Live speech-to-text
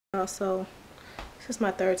So this is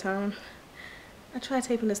my third time. I tried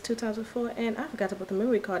taping this 2 times before and I forgot to put the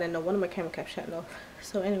memory card in. No, one of my camera kept shutting off.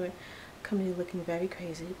 So anyway, coming looking very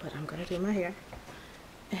crazy, but I'm gonna do my hair.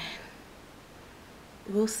 And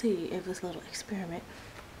we'll see if this little experiment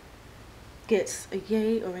gets a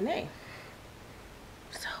yay or a nay.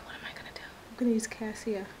 So what am I gonna do? I'm gonna use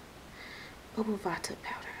Cassia Obovata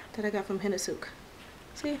powder that I got from Hinasuk.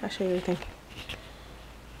 See, I'll show you everything.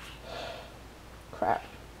 Crap.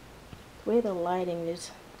 The way the lighting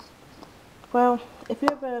is. Well, if you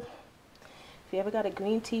ever got a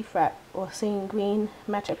green tea frap or seen green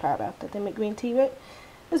matcha powder that they make green tea with,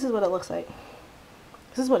 this is what it looks like.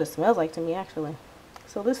 This is what it smells like to me, actually.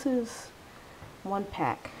 So this is one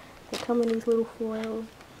pack. They come in these little foil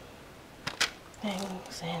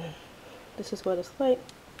things, and this is what it's like.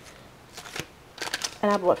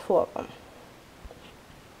 And I bought 4 of them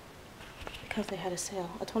because they had a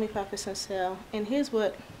sale, a 25% sale. And here's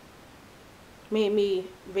what made me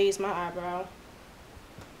raise my eyebrow.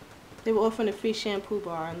 They were offering a free shampoo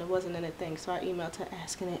bar and there wasn't anything, so I emailed her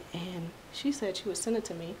asking it, and she said she would send it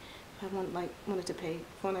to me if I wanted to pay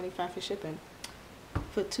 $4.95 for shipping.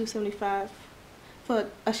 For $2.75 for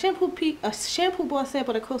a shampoo bar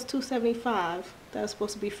sample that cost $2.75. That was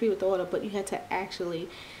supposed to be free with the order, but you had to actually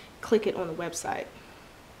click it on the website,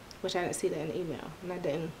 which I didn't see that in the email, and I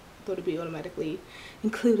didn't thought it'd be automatically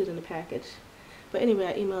included in the package. But anyway,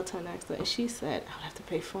 I emailed her and asked her, and she said I would have to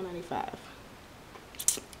pay $4.95.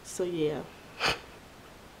 So yeah.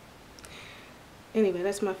 Anyway,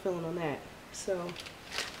 that's my feeling on that. So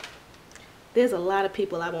there's a lot of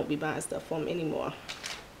people I won't be buying stuff from anymore.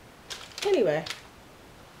 Anyway,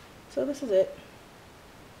 so this is it.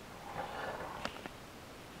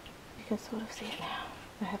 You can sort of see it now.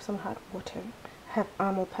 I have some hot water. I have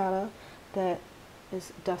almond powder that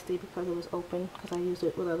is dusty because it was open, because I used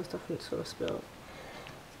it with other stuff and it sort of spilled.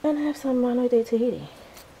 And I have some Monterey de Tahiti.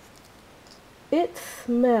 It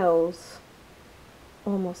smells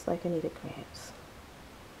almost like Anita Grants.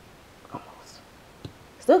 Almost.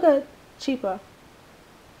 Still good. Cheaper.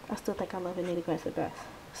 I still think I love Anita Grants the best.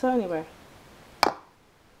 So anyway.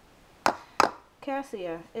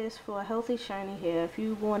 Cassia is for healthy, shiny hair. If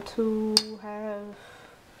you want to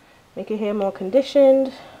make your hair more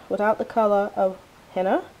conditioned without the color of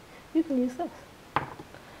henna, you can use this.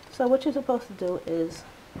 So what you're supposed to do is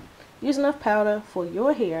use enough powder for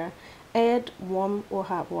your hair, add warm or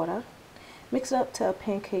hot water, mix it up to a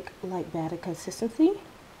pancake-like batter consistency,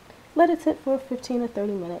 let it sit for 15 or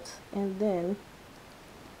 30 minutes, and then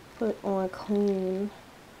put on clean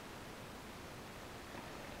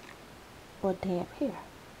or damp hair.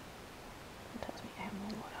 Sometimes we add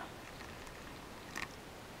more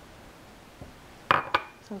water.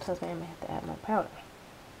 Sometimes we may have to add more powder.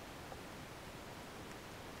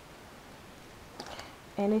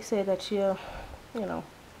 And they say that you know,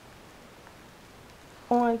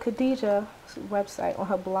 on Khadijah's website, on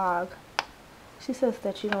her blog, she says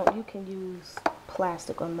that you can use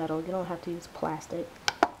plastic or metal. You don't have to use plastic.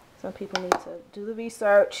 Some people need to do the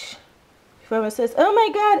research. Whoever says, oh my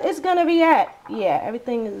God, it's gonna react. Yeah,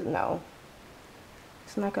 everything is, no.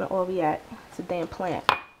 It's not gonna all react. It's a damn plant.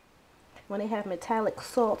 When they have metallic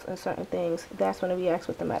salts and certain things, that's when it reacts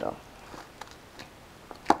with the metal.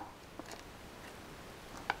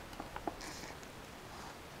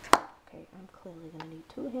 Okay, I'm clearly gonna need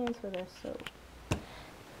 2 hands for this, so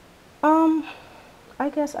I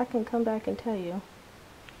guess I can come back and tell you.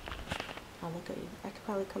 I'll look at you. I could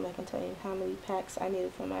probably come back and tell you how many packs I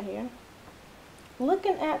needed for my hair.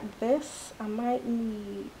 Looking at this, I might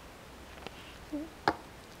need, I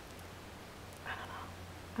don't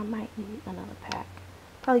know, I might need another pack.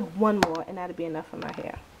 Probably 1 more, and that'll be enough for my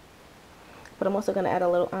hair. But I'm also going to add a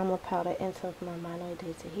little almond powder and some of my Monterey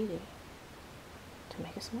de Tahiti to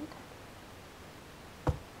make it smell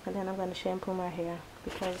good. And then I'm going to shampoo my hair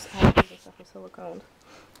because I like using stuff with silicones.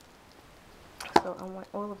 So I want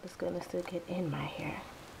all of this goodness to get in my hair.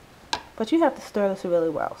 But you have to stir this really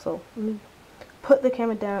well. So let me put the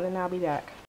camera down and I'll be back.